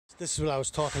This is what I was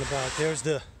talking about. There's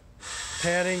the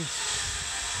padding,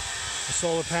 the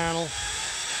solar panel.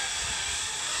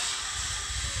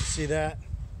 See that?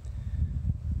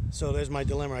 So there's my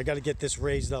dilemma. I got to get this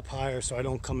raised up higher so I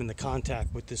don't come into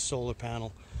contact with this solar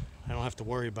panel. I don't have to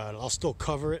worry about it. I'll still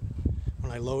cover it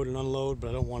when I load and unload, but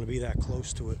I don't want to be that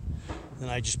close to it. Then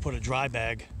I just put a dry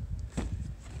bag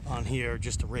on here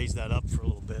just to raise that up for a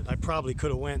little bit. I probably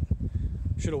should have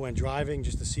went driving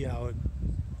just to see how it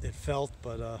felt,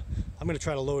 but I'm going to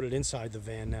try to load it inside the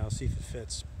van now, see if it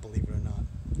fits, believe it or not.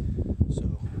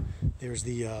 So there's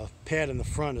the pad in the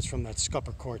front. It's from that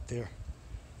scupper cart there.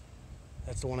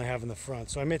 That's the one I have in the front.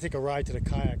 So I may take a ride to the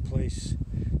kayak place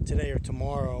today or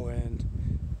tomorrow and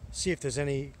see if there's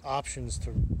any options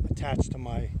to attach to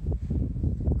my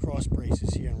cross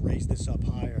braces here and raise this up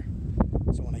higher.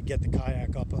 So when I get the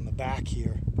kayak up on the back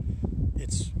here,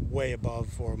 it's way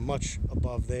above or much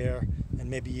above there, and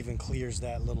maybe even clears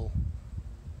that little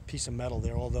piece of metal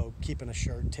there. Although keeping a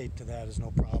shirt taped to that is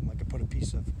no problem. I could put a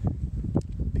piece of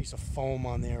foam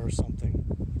on there or something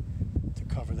to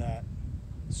cover that.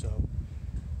 So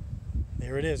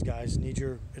there it is, guys. Need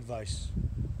your advice.